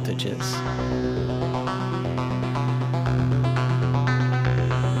 Breathing Voltages.